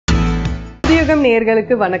புதுயுகம்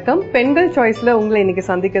நேயர்களுக்கு வணக்கம். பெண்கள் சாய்ஸ்ல உங்களை இன்னைக்கு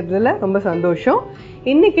சந்திக்கிறதுல ரொம்ப சந்தோஷம்.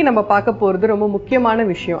 இன்னைக்கு நம்ம பார்க்க போறது ரொம்ப முக்கியமான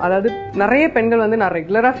விஷயம். அதாவது நிறைய பெண்கள் வந்து நான்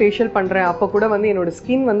ரெகுலரா ஃபேஷியல் பண்றேன், அப்ப கூட வந்து என்னோட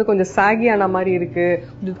ஸ்கின் வந்து கொஞ்சம் சாகி ஆன மாதிரி இருக்கு,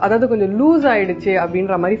 அதாவது கொஞ்சம் லூஸ் ஆயிடுச்சு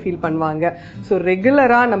அப்படின்ற மாதிரி ஃபீல் பண்ணுவாங்க. ஸோ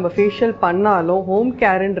ரெகுலரா நம்ம ஃபேஷியல் பண்ணாலும் ஹோம்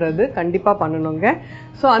கேர்ன்றது கண்டிப்பா பண்ணணுங்க.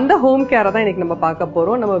 ஸோ அந்த ஹோம் கேரை தான் இன்னைக்கு நம்ம பார்க்க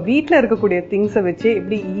போறோம். நம்ம வீட்டில் இருக்கக்கூடிய திங்ஸை வச்சு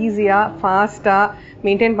எப்படி ஈஸியா ஃபாஸ்டா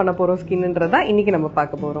மெயின்டைன் பண்ண போறோம் ஸ்கின்ன்றதா இன்னைக்கு நம்ம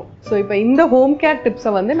பார்க்க போறோம். ஸோ இப்போ இந்த ஹோம் கேர்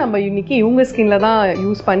டிப்ஸை வந்து நம்ம இன்னைக்கு இவங்க ஸ்கின்ல தான்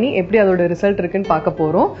யூஸ் பண்ணி எப்படி அதோட ரிசல்ட் இருக்குன்னு பார்க்க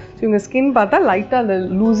போறோம். ஸோ இவங்க ஸ்கின் பார்த்தா லைட்டா அந்த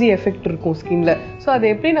லூசி எஃபெக்ட் இருக்கும் ஸ்கின்ல. ஸோ அதை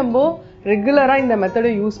எப்படி நம்ம ரெகுலரா இந்த மெத்தடை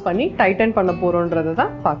யூஸ் பண்ணி டைட்டன் பண்ண போறோன்றதை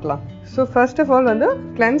தான் பார்க்கலாம். ஸோ ஃபர்ஸ்ட் ஆஃப் ஆல் வந்து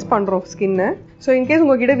கிளென்ஸ் பண்றோம் ஸ்கின்னை. ஸோ இன்கேஸ்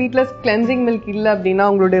உங்ககிட்ட வீட்டில் கிளென்சிங் மில்க் இல்லை அப்படின்னா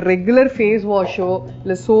உங்களுடைய ரெகுலர் ஃபேஸ் வாஷோ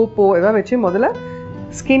இல்லை சோப்போ ஏதாவது வச்சு முதல்ல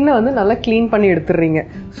ஸ்கின்னை வந்து நல்லா க்ளீன் பண்ணி எடுத்துடுறீங்க.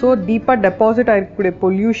 ஸோ டீப்பாக டெபாசிட் ஆகிருக்கக்கூடிய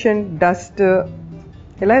பொல்யூஷன், டஸ்ட்டு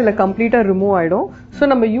எல்லாம் இதில் கம்ப்ளீட்டாக ரிமூவ் ஆகிடும். ஸோ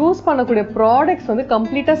நம்ம யூஸ் பண்ணக்கூடிய ப்ராடக்ட்ஸ் வந்து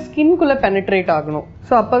கம்ப்ளீட்டாக ஸ்கின்குள்ளே பெனிட்ரேட் ஆகணும்.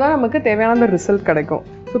 ஸோ அப்போ தான் நமக்கு தேவையான ரிசல்ட் கிடைக்கும்.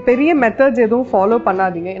 ஸோ பெரிய மெத்தட்ஸ் எதுவும் ஃபாலோ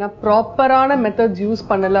பண்ணாதீங்க. ஏன்னா ப்ராப்பரான மெத்தட்ஸ் யூஸ்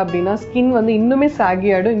பண்ணலை அப்படின்னா ஸ்கின் வந்து இன்னுமே சாகி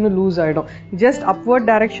ஆகிடும், இன்னும் லூஸ் ஆகிடும். ஜஸ்ட் அப்வர்ட்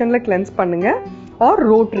டைரக்ஷனில் கிளென்ஸ் பண்ணுங்க, R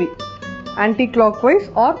rotary anti clock wise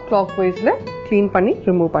R clock வைஸில் க்ளீன் பண்ணி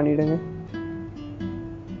ரிமூவ் பண்ணிவிடுங்க.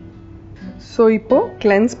 ஸோ இப்போ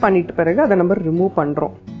கிளென்ஸ் பண்ணிட்டு பிறகு அதை நம்ம ரிமூவ்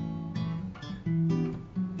பண்ணுறோம்.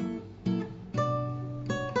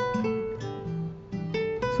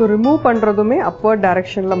 ஸோ ரிமூவ் பண்ணுறதுமே அப்வர்ட்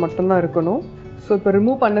டைரக்ஷனில் மட்டும்தான் இருக்கணும். ஸோ இப்போ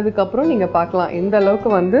ரிமூவ் பண்ணதுக்கப்புறம் நீங்கள் பார்க்கலாம் எந்த அளவுக்கு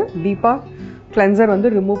வந்து டீப்பாக கிளென்சர் வந்து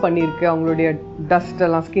ரிமூவ் பண்ணியிருக்கு, அவங்களுடைய டஸ்ட்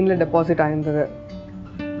எல்லாம் ஸ்கின்ல டெபாசிட் ஆயிருந்தது.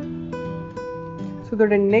 ஸோ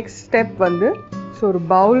இதோட நெக்ஸ்ட் ஸ்டெப் வந்து ஸோ ஒரு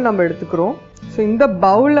பவுல் நம்ம எடுத்துக்கிறோம். ஸோ இந்த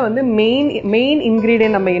பவுலில் வந்து மெயின்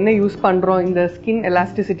இன்க்ரீடியன்ட் நம்ம என்ன யூஸ் பண்ணுறோம் இந்த ஸ்கின்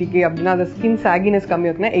எலாஸ்டிசிட்டிக்கு அப்படின்னா அந்த ஸ்கின் சாகினஸ் கம்மி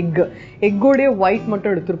இருக்குன்னா எக்கோடைய ஒயிட்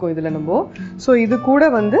மட்டும் எடுத்துருக்கோம் இதில் நம்ம. ஸோ இது கூட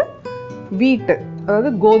வந்து வீட்டு அதாவது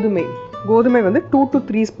கோதுமை வந்து 2 to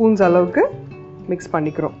 3 ஸ்பூன்ஸ் அளவுக்கு மிக்ஸ்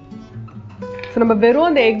பண்ணிக்கிறோம். ஸோ நம்ம வெறும்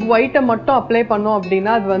அந்த எக் ஒயிட்டை மட்டும் அப்ளை பண்ணோம்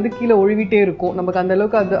அப்படின்னா அது வந்து கீழே ஒழுவிட்டே இருக்கும், நமக்கு அந்த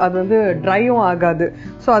அளவுக்கு அது வந்து ட்ரையும் ஆகாது.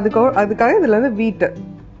 ஸோ அதுக்காக இதில் வந்து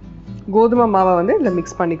கோதுமை மாவை வந்து இதில்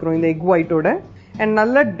மிக்ஸ் பண்ணிக்கிறோம் இந்த எக் ஒயிட்டோட. அண்ட்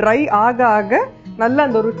நல்லா ட்ரை ஆக ஆக நல்ல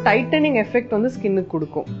அந்த ஒரு டைட்டனிங் எஃபெக்ட் வந்து ஸ்கின்னுக்கு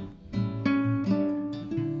கொடுக்கும்.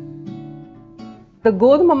 இந்த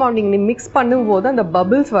கோதுமை மாவு நீங்கள் மிக்ஸ் பண்ணும்போது அந்த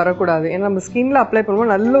பபிள்ஸ் வரக்கூடாது. ஏன்னா நம்ம ஸ்கின்ல அப்ளை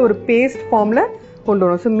பண்ணும்போது நல்ல ஒரு பேஸ்ட் ஃபார்மில் கொண்டு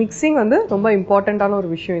வரும். ஸோ மிக்சிங் வந்து ரொம்ப இம்பார்ட்டண்ட்டான ஒரு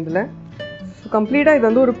விஷயம் இதில். ஸோ கம்ப்ளீட்டாக இது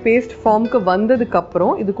வந்து ஒரு பேஸ்ட் ஃபார்முக்கு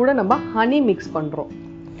வந்ததுக்கப்புறம் இது கூட நம்ம ஹனி மிக்ஸ் பண்ணுறோம்.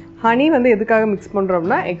 ஹனி வந்து எதுக்காக மிக்ஸ்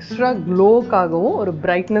பண்ணுறோம்னா எக்ஸ்ட்ரா க்ளோக்காகவும் ஒரு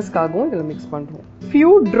பிரைட்னஸ்க்காகவும் இதில் மிக்ஸ் பண்ணுறோம்.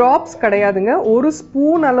 ஃபியூ ட்ராப்ஸ் கிடையாதுங்க, 1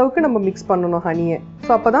 ஸ்பூன் அளவுக்கு நம்ம மிக்ஸ் பண்ணணும் ஹனியை.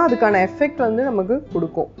 ஸோ அப்போ தான் அதுக்கான எஃபெக்ட் வந்து நமக்கு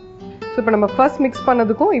கொடுக்கும். ஸோ இப்போ நம்ம ஃபர்ஸ்ட் மிக்ஸ்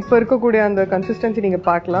பண்ணதுக்கும் இப்போ இருக்கக்கூடிய அந்த கன்சிஸ்டன்சி நீங்கள்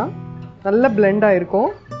பார்க்கலாம், நல்ல பிளெண்ட் ஆகிருக்கும்.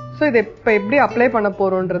 ஸோ இதை இப்போ எப்படி அப்ளை பண்ண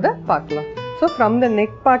போகிறோன்றத பார்க்கலாம். ஸோ ஃப்ரம் த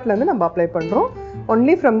நெக் பார்ட்லேருந்து நம்ம அப்ளை பண்ணுறோம்,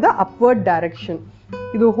 only from the upward direction.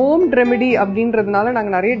 இது ஹோம் ரெமெடி அப்படின்றதுனால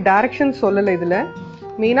நாங்கள் நிறைய டைரக்ஷன் சொல்லலை. இதில்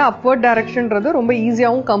மெயினாக அப்வர்ட் டைரக்ஷன்றது ரொம்ப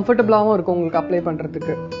ஈஸியாகவும் கம்ஃபர்டபுளாகவும் இருக்கும் உங்களுக்கு அப்ளை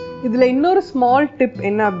பண்ணுறதுக்கு. இதில் இன்னொரு ஸ்மால் டிப்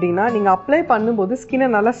என்ன அப்படின்னா நீங்கள் அப்ளை பண்ணும்போது ஸ்கின்னை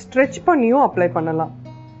நல்லா ஸ்ட்ரெச் பண்ணியும் அப்ளை பண்ணலாம்.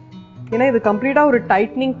 ஏன்னா இது கம்ப்ளீட்டாக ஒரு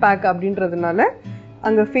டைட்னிங் பேக் அப்படின்றதுனால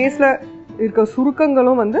அங்கே ஃபேஸில் இருக்க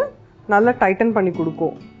சுருக்கங்களும் வந்து நல்லா டைட்டன் பண்ணி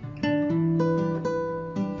கொடுக்கும்.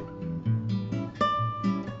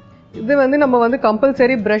 இது வந்து நம்ம வந்து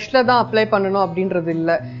கம்பல்சரி ப்ரஷ்ல தான் அப்ளை பண்ணணும் அப்படின்றது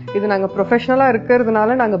இல்லை. இது நாங்கள் ப்ரொஃபஷனலாக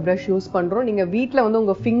இருக்கிறதுனால நாங்கள் ப்ரஷ் யூஸ் பண்ணுறோம். நீங்கள் வீட்டில் வந்து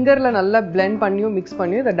உங்கள் ஃபிங்கரில் நல்லா பிளெண்ட் பண்ணியும் மிக்ஸ்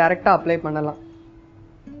பண்ணியும் இதை டைரெக்டாக அப்ளை பண்ணலாம்.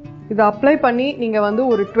 இதை அப்ளை பண்ணி நீங்கள் வந்து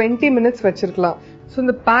ஒரு 20 மினிட்ஸ் வச்சுருக்கலாம். ஸோ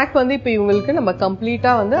இந்த பேக் வந்து இப்போ இவங்களுக்கு நம்ம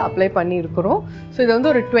கம்ப்ளீட்டாக வந்து அப்ளை பண்ணி இருக்கிறோம். ஸோ இது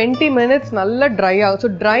வந்து ஒரு 20 மினிட்ஸ் நல்லா ட்ரை ஆகும். ஸோ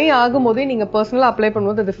ட்ரை ஆகும் போதே நீங்கள் பர்சனலாக அப்ளை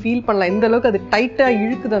பண்ணும்போது அதை ஃபீல் பண்ணலாம் எந்த அளவுக்கு அது டைட்டாக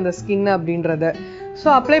இழுக்குது அந்த ஸ்கின் அப்படின்றத. ஸோ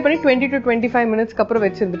அப்ளை பண்ணி 20 to 25 மினிட்ஸ்க்கு அப்புறம்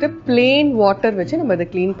வச்சுருந்துட்டு பிளெயின் வாட்டர் வச்சு நம்ம இதை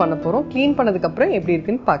க்ளீன் பண்ண போகிறோம். க்ளீன் பண்ணதுக்கப்புறம் எப்படி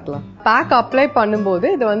இருக்குன்னு பார்க்கலாம். பேக் அப்ளை பண்ணும்போது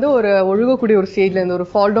இது வந்து ஒரு ஒழுகக்கூடிய ஒரு ஸ்டேஜில் இருந்து ஒரு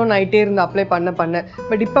ஃபால் டவுன் ஆகிட்டே இருந்து அப்ளை பண்ண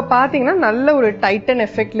பட் இப்போ பார்த்தீங்கன்னா நல்ல ஒரு டைட்டன்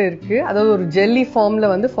எஃபெக்டில் இருக்குது, அதாவது ஒரு ஜெல்லி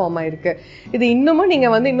ஃபார்மில் வந்து ஃபார்ம் ஆயிருக்கு. இது இன்னமும்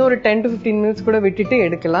நீங்கள் வந்து இன்னொரு 10 to 15 மினிட்ஸ் கூட விட்டுட்டு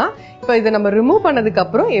எடுக்கலாம். இப்போ இதை நம்ம ரிமூவ்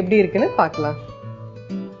பண்ணதுக்கப்புறம் எப்படி இருக்குன்னு பார்க்கலாம்.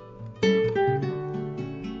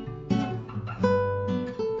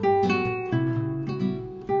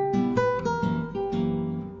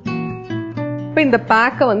 இப்போ இந்த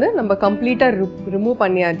பேக்கை வந்து நம்ம கம்ப்ளீட்டாக ரிமூவ்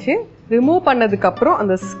பண்ணியாச்சு. ரிமூவ் பண்ணதுக்கப்புறம்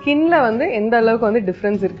அந்த ஸ்கின்ல வந்து எந்த அளவுக்கு வந்து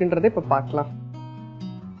டிஃப்ரென்ஸ் இருக்குன்றதை இப்போ பார்க்கலாம்.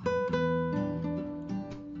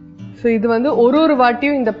 ஸோ இது வந்து ஒரு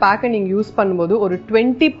வாட்டியும் இந்த பேக்கை நீங்கள் யூஸ் பண்ணும்போது ஒரு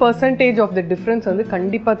 20% ஆஃப் த டிஃப்ரென்ஸ் வந்து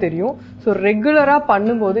கண்டிப்பாக தெரியும். ஸோ ரெகுலராக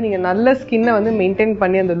பண்ணும்போது நீங்கள் நல்ல ஸ்கின்னை வந்து மெயின்டைன்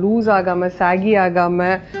பண்ணி அந்த லூஸ் ஆகாமல் சாகி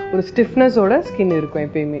ஆகாமல் ஒரு ஸ்டிஃப்னஸோட ஸ்கின் இருக்கும்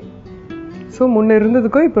எப்பயுமே. ஸோ முன்ன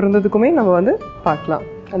இருந்ததுக்கும் இப்போ இருந்ததுக்குமே நம்ம வந்து பார்க்கலாம்.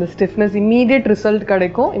 அந்த ஸ்டிஃப்னஸ் இம்மீடியட் ரிசல்ட்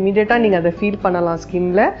கிடைக்கும். இம்மீடியட்டாக நீங்கள் அதை ஃபீல் பண்ணலாம்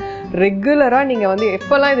ஸ்கின்ல. ரெகுலராக நீங்கள் வந்து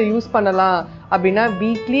எப்போல்லாம் இதை யூஸ் பண்ணலாம் அப்படின்னா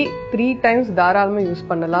வீக்லி 3 times தாராளமாக யூஸ்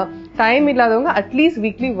பண்ணலாம். டைம் இல்லாதவங்க அட்லீஸ்ட்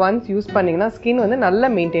வீக்லி ஒன்ஸ் யூஸ் பண்ணீங்கன்னா ஸ்கின் வந்து நல்லா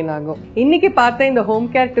மெயின்டைன் ஆகும். இன்னைக்கு பார்த்த இந்த ஹோம்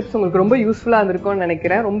கேர் டிப்ஸ் உங்களுக்கு ரொம்ப யூஸ்ஃபுல்லாக இருந்திருக்கும்னு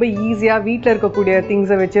நினைக்கிறேன். ரொம்ப ஈஸியாக வீட்டில் இருக்கக்கூடிய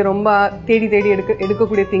திங்ஸை வச்சு ரொம்ப தேடி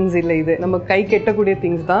எடுக்கக்கூடிய திங்ஸ் இல்லை, இது நம்ம கை கெட்டக்கூடிய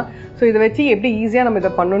திங்ஸ் தான். ஸோ இதை வச்சு எப்படி ஈஸியாக நம்ம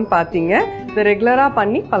இதை பண்ணணும்னு பார்த்தீங்க. இதை ரெகுலராக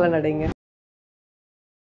பண்ணி பலனடைங்க.